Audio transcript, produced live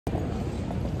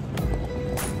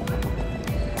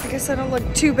guess I don't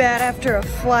look too bad after a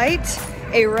flight,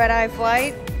 a red-eye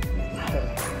flight.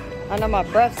 I know my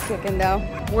breath's kicking though.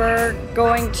 We're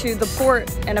going to the port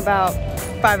in about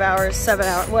 5 hours, 7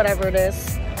 hours, whatever it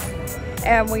is.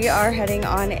 And we are heading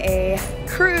on a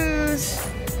cruise.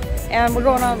 And we're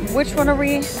going on, which one are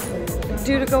we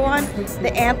due to go on?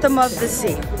 The Anthem of the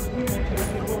Sea.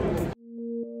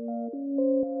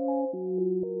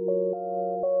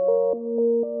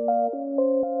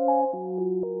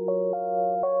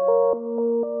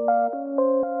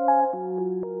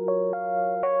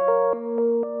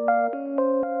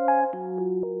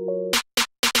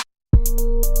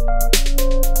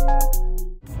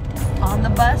 On the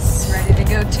bus, ready to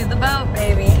go to the boat,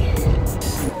 baby.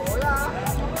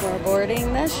 We're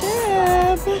boarding the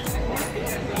ship.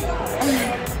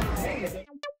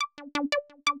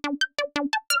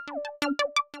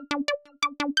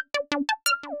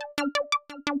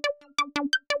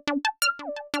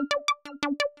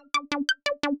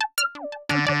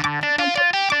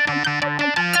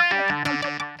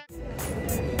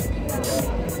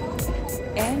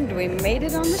 And we made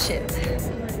it on the ship.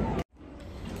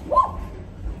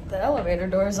 The elevator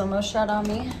doors almost shut on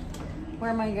me.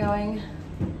 Where am I going?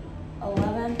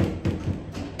 11?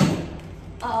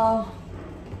 Uh-oh.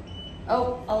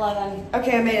 Oh, 11.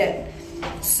 Okay, I made it.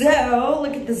 So,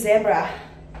 look at the zebra.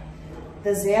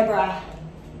 The zebra.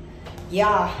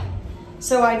 Yeah.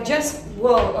 So I just,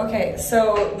 whoa, okay.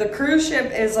 So the cruise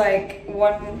ship is like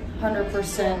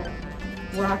 100%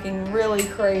 rocking really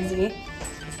crazy.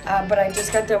 But I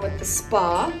just got done with the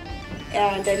spa.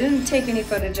 And I didn't take any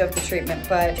footage of the treatment,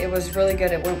 but it was really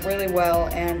good. It went really well,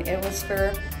 and it was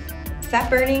for fat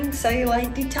burning,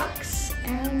 cellulite detox.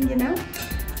 And you know,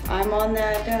 I'm on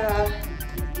that,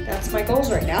 that's my goals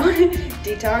right now.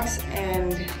 Detox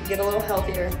and get a little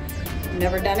healthier. I've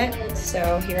never done it,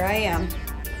 so here I am.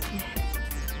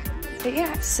 But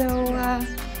yeah, so I'm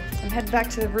headed back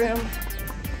to the room.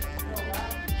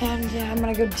 And I'm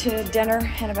gonna go to dinner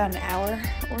in about an hour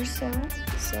or so.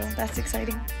 So that's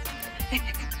exciting.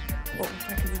 Well, if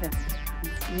I can even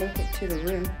make it to the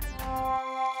room.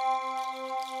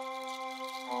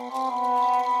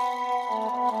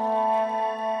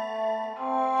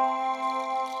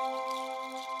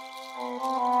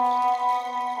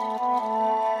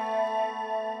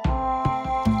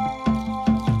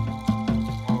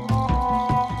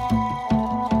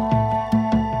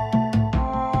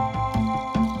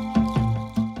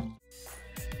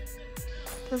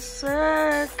 The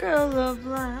circle of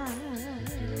life.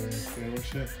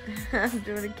 I'm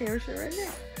doing a camera shit right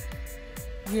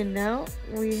now. You know,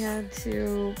 we had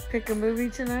to pick a movie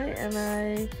tonight, and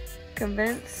I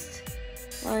convinced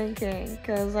Lion King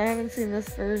because I haven't seen this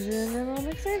version, and I'm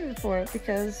excited for it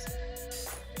because,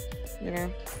 you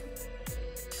know,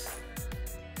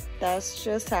 that's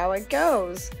just how it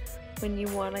goes when you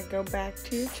want to go back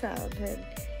to your childhood.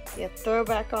 You throw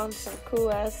back on some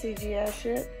cool ass CGI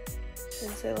shit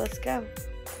and say, let's go.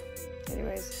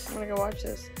 Anyways, I'm gonna go watch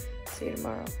this. See you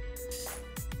tomorrow.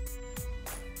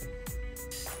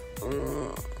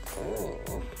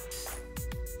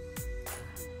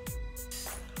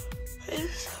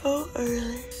 It's so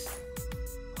early.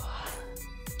 I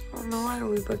don't know why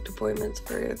we booked appointments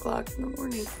for 8 o'clock in the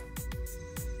morning,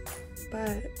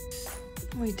 but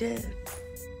we did.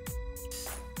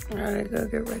 I gotta go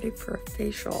get ready for a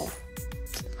facial.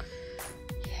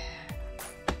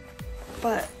 Yeah,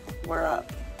 but we're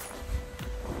up.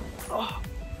 Oh.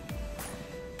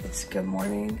 It's good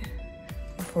morning,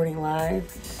 reporting live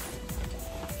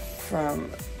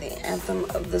from the Anthem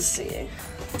of the Sea.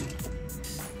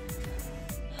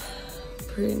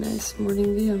 Pretty nice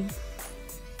morning view,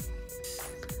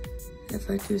 if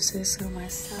I do say so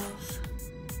myself.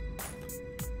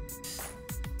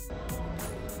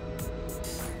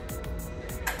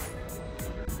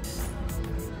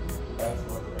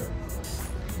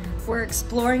 We're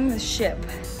exploring the ship.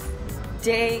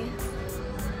 Day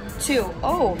 2.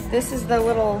 Oh, this is the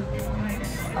little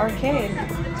arcade.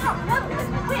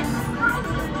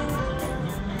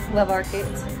 Love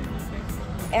arcades.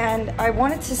 And I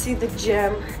wanted to see the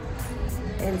gym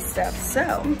and stuff.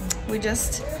 So we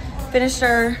just finished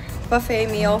our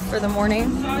buffet meal for the morning.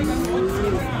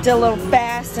 Did a little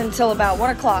fast until about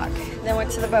 1 o'clock. Then went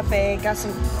to the buffet, got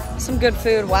some good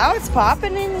food. Wow, it's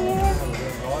popping in here.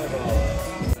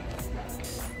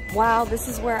 Wow, this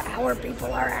is where our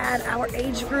people are at, our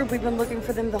age group. We've been looking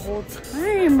for them the whole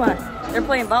time. They're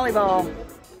playing volleyball.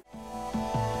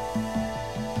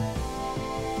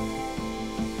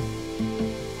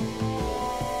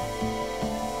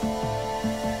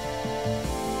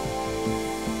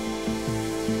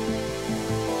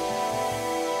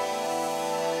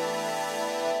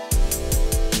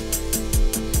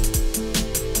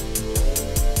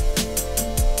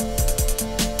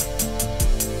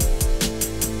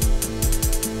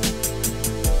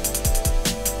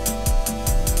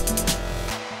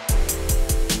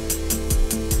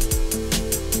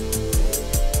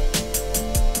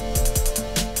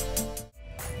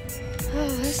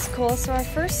 So our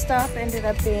first stop ended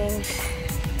up being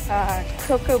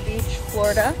Cocoa Beach,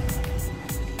 Florida.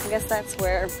 I guess that's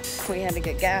where we had to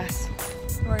get gas.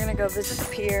 We're gonna go visit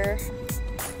the pier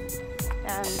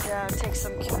and take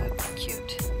some cute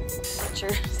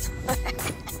pictures.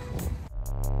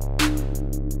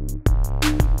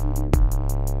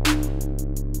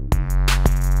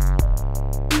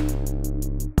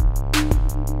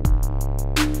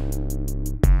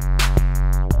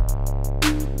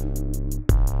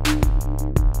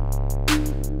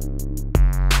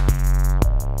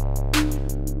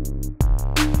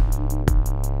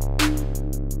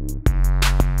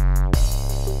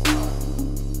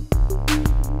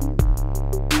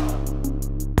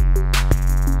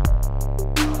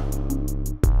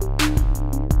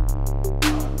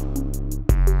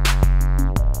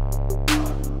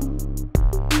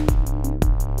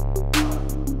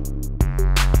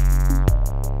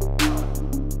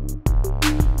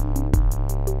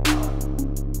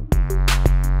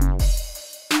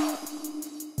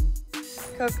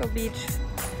 Cocoa Beach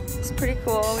is pretty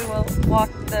cool. We will walk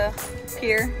the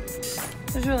pier.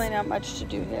 There's really not much to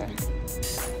do here.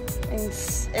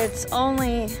 It's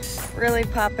only really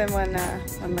popping when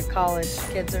the college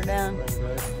kids are down.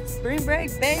 Spring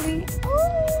break, baby!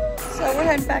 Ooh. So we're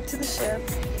heading back to the ship,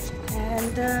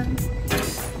 and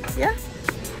yeah.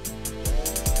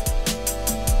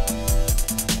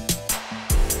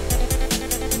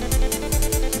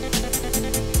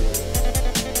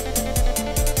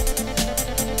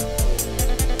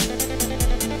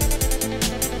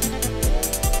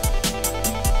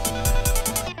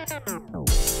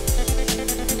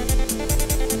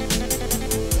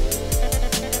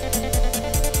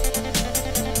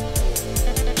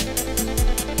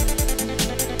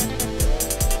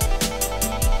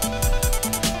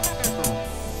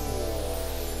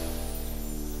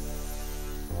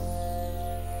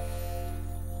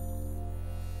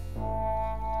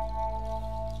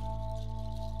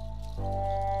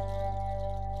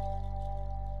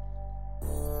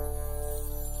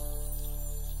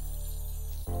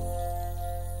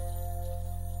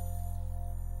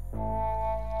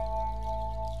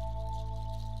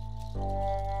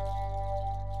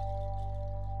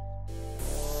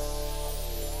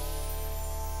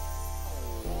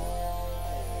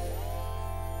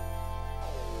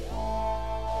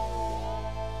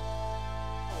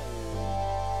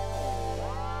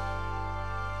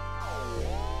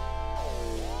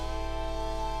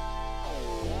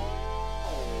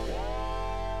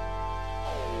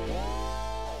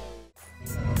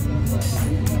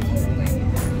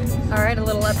 All right, a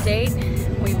little update.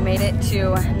 We've made it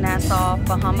to Nassau,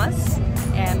 Bahamas,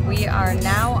 and we are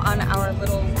now on our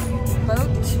little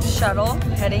boat shuttle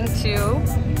heading to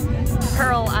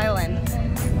Pearl Island.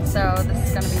 So this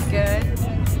is gonna be good.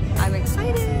 I'm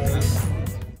excited.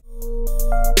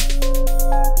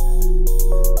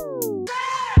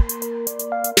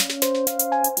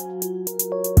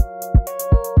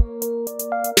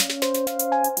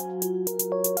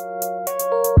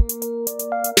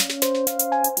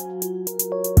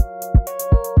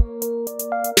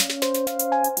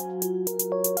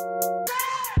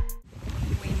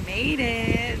 Made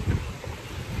it.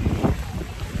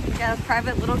 We got a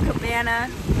private little cabana.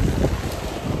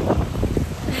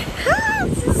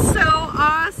 This is so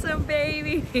awesome,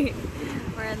 baby.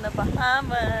 We're in the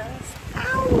Bahamas.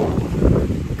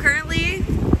 Ow. Currently,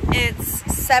 it's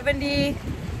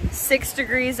 76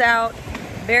 degrees out,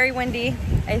 very windy.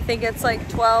 I think it's like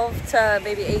 12 to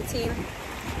maybe 18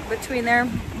 between there,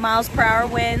 miles per hour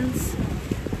winds.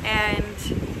 And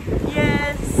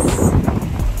yes.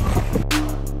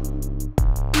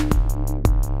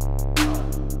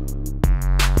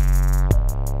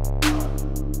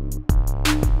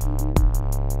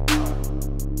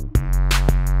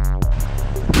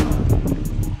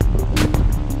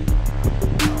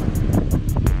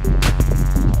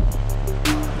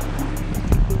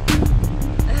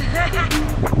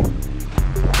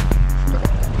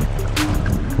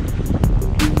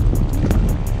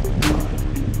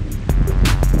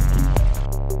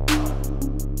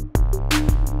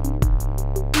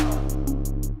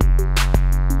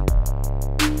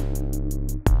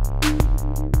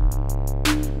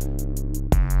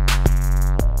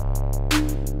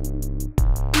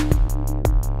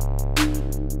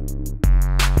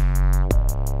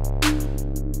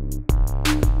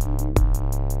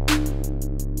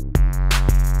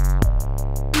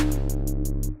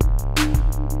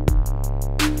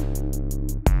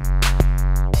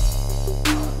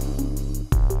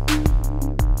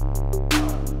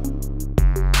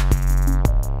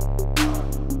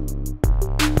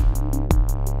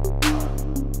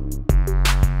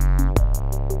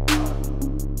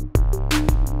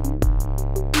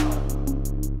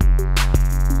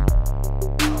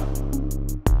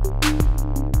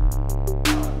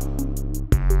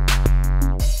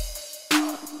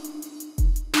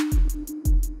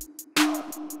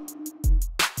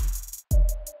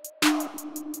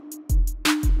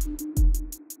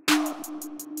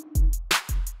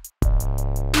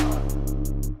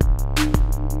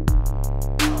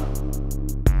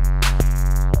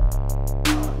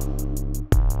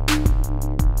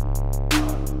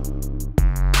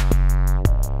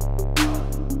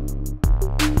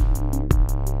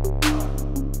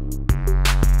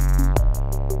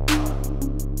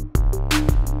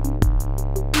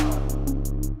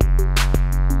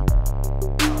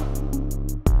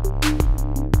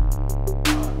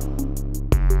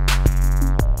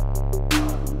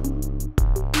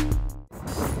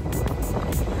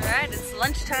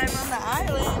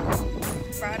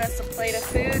 plate of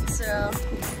food, so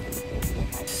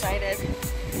excited.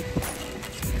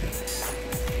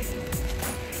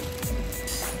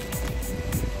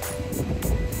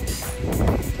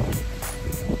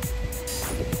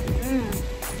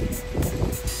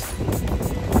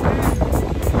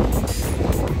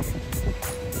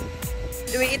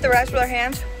 Do we eat the rice with our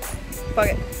hands? Fuck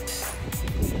it.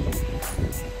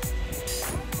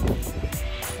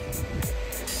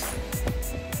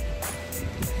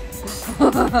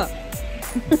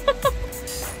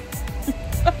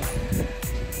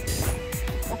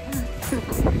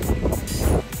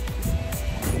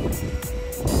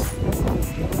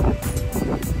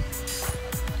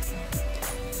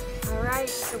 Alright,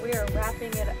 so we are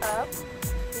wrapping it up.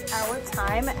 Our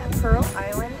time at Pearl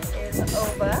Island is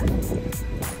over.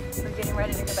 We're getting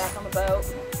ready to go back on the boat.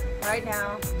 Right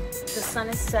now, the sun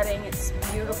is setting, it's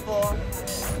beautiful.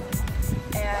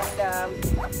 And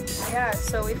yeah,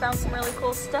 so we found some really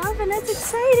cool stuff and it's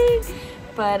exciting.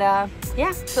 But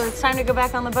yeah, so it's time to go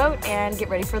back on the boat and get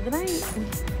ready for the night.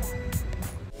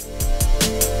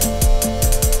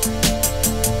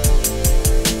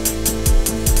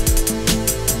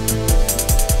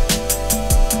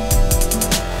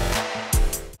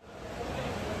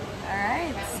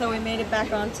 So we made it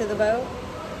back onto the boat.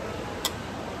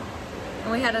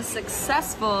 And we had a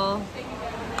successful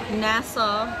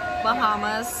Nassau,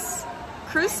 Bahamas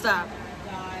cruise stop.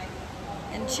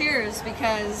 And cheers,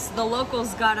 because the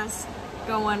locals got us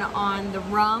going on the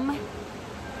rum.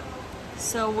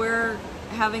 So we're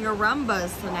having a rum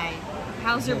buzz tonight.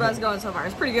 How's your buzz going so far?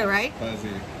 It's pretty good, right? Fuzzy.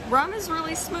 Rum is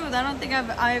really smooth. I don't think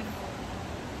I've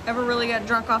ever really got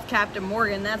drunk off Captain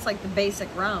Morgan. That's like the basic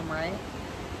rum, right?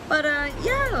 But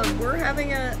yeah, we're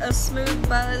having a smooth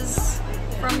buzz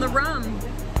from the rum.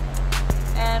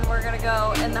 And we're gonna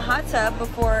go in the hot tub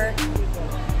before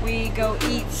we go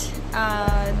eat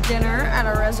dinner at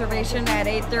our reservation at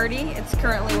 8:30. It's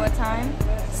currently what time?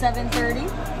 7:30.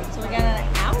 So we got an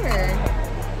hour.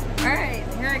 All right,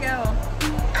 here I go.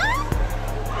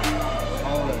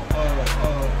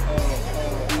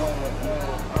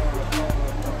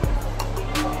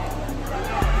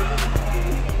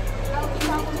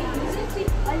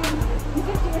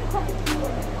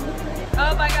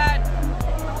 Oh my God.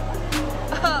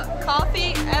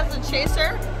 Coffee as a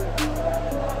chaser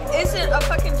isn't a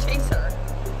fucking chaser.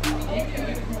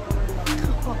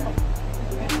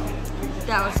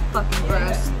 That was fucking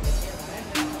gross.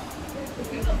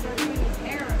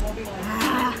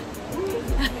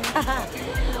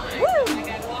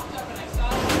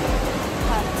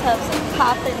 Hot tubs are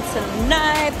popping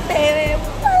tonight, baby.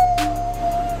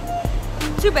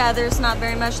 Too bad there's not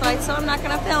very much light, so I'm not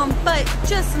gonna film, but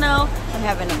just know I'm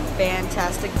having a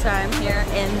fantastic time here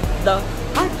in the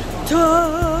hot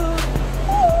tub.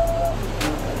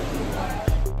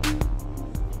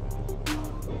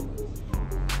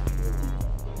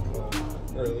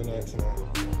 Early night tonight.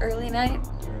 Early night?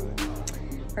 Early.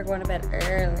 We're going to bed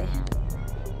early.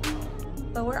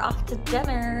 But we're off to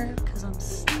dinner, because I'm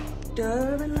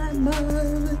starving like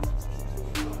mud.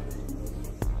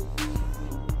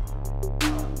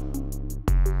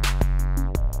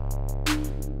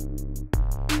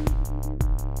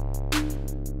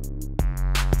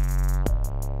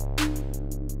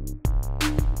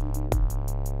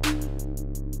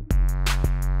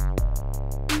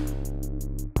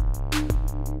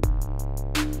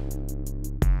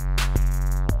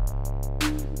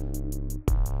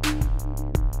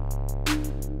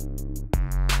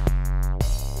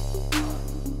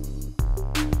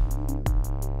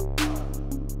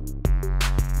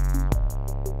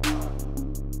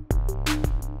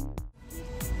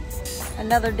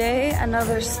 Another day,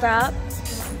 another stop.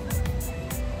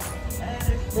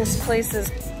 This place is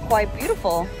quite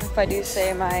beautiful, if I do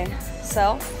say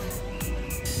myself.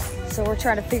 So we're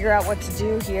trying to figure out what to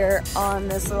do here on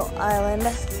this little island.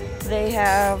 They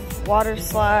have water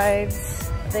slides.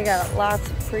 They got lots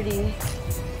of pretty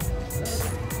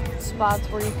spots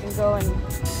where you can go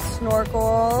and snorkel.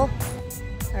 All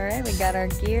right, we got our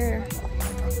gear.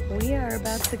 We are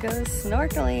about to go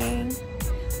snorkeling.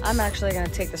 I'm actually gonna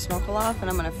take the snorkel off and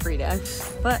I'm gonna free dive,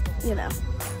 but you know.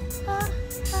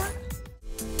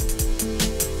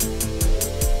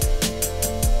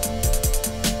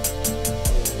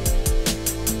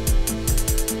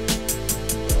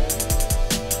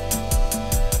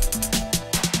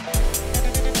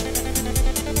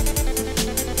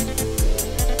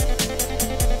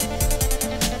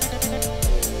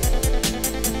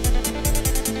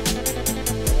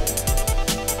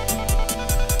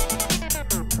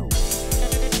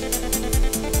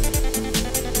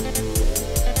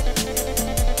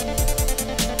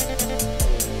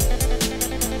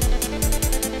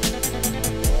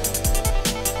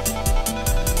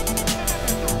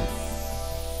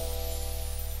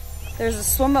 there's a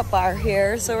swim-up bar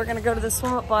here, so we're gonna go to the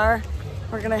swim-up bar.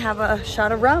 We're gonna have a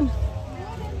shot of rum,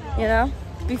 you know,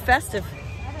 be festive.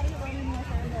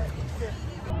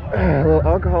 A little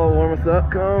alcohol will warm us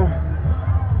up, come. All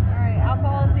right,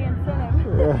 alcohol is the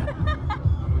incentive.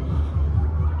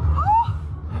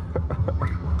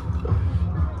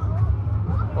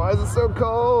 Why is it so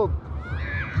cold?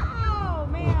 Oh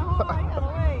man, hold on, I gotta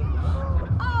wait.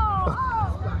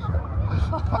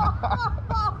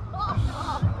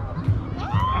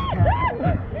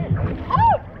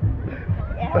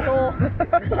 Asshole.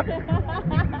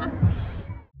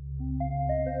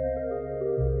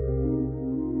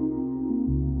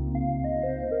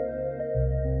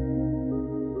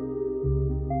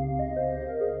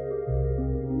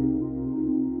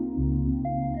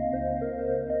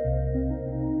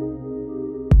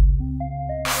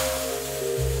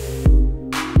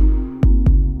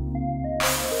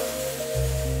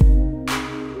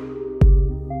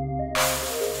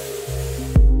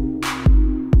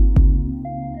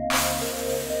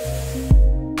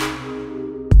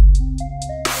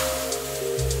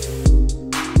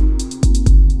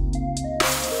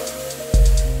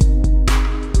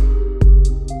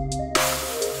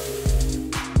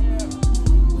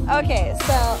 Okay,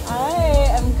 so I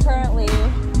am currently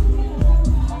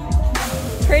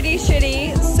pretty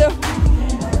shitty, so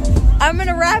I'm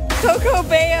gonna wrap Coco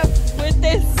Bay up with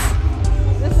this.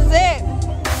 This is it.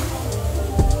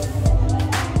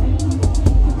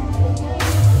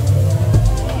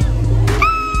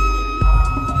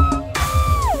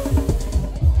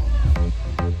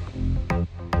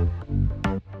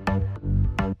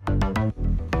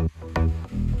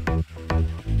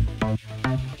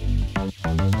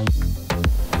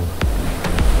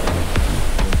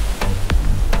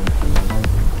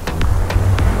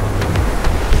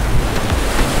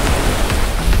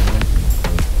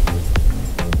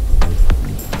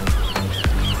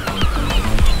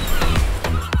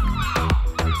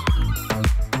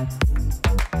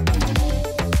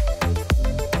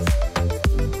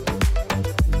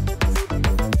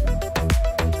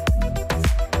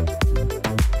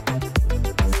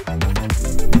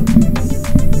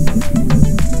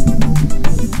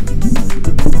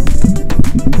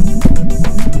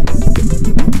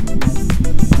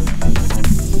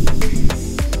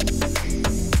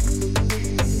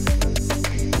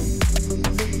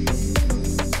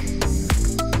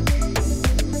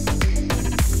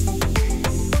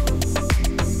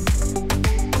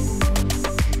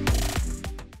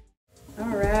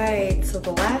 So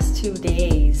the last 2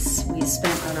 days we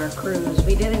spent on our cruise,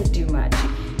 we didn't do much.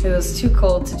 It was too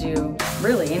cold to do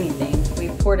really anything. We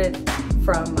ported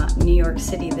from New York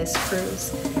City this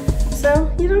cruise.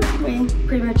 So, you know, we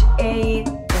pretty much ate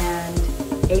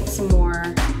and ate some more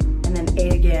and then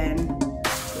ate again.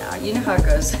 Now, you know how it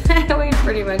goes. We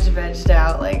pretty much vegged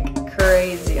out like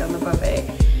crazy on the buffet.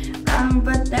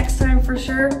 But next time for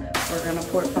sure, we're gonna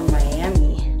port from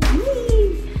Miami.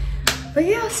 But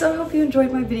yeah, so I hope you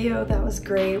enjoyed my video. That was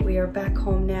great. We are back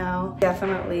home now.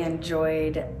 Definitely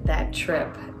enjoyed that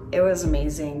trip. It was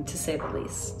amazing, to say the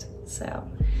least. So,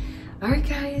 all right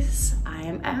guys, I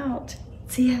am out.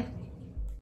 See ya.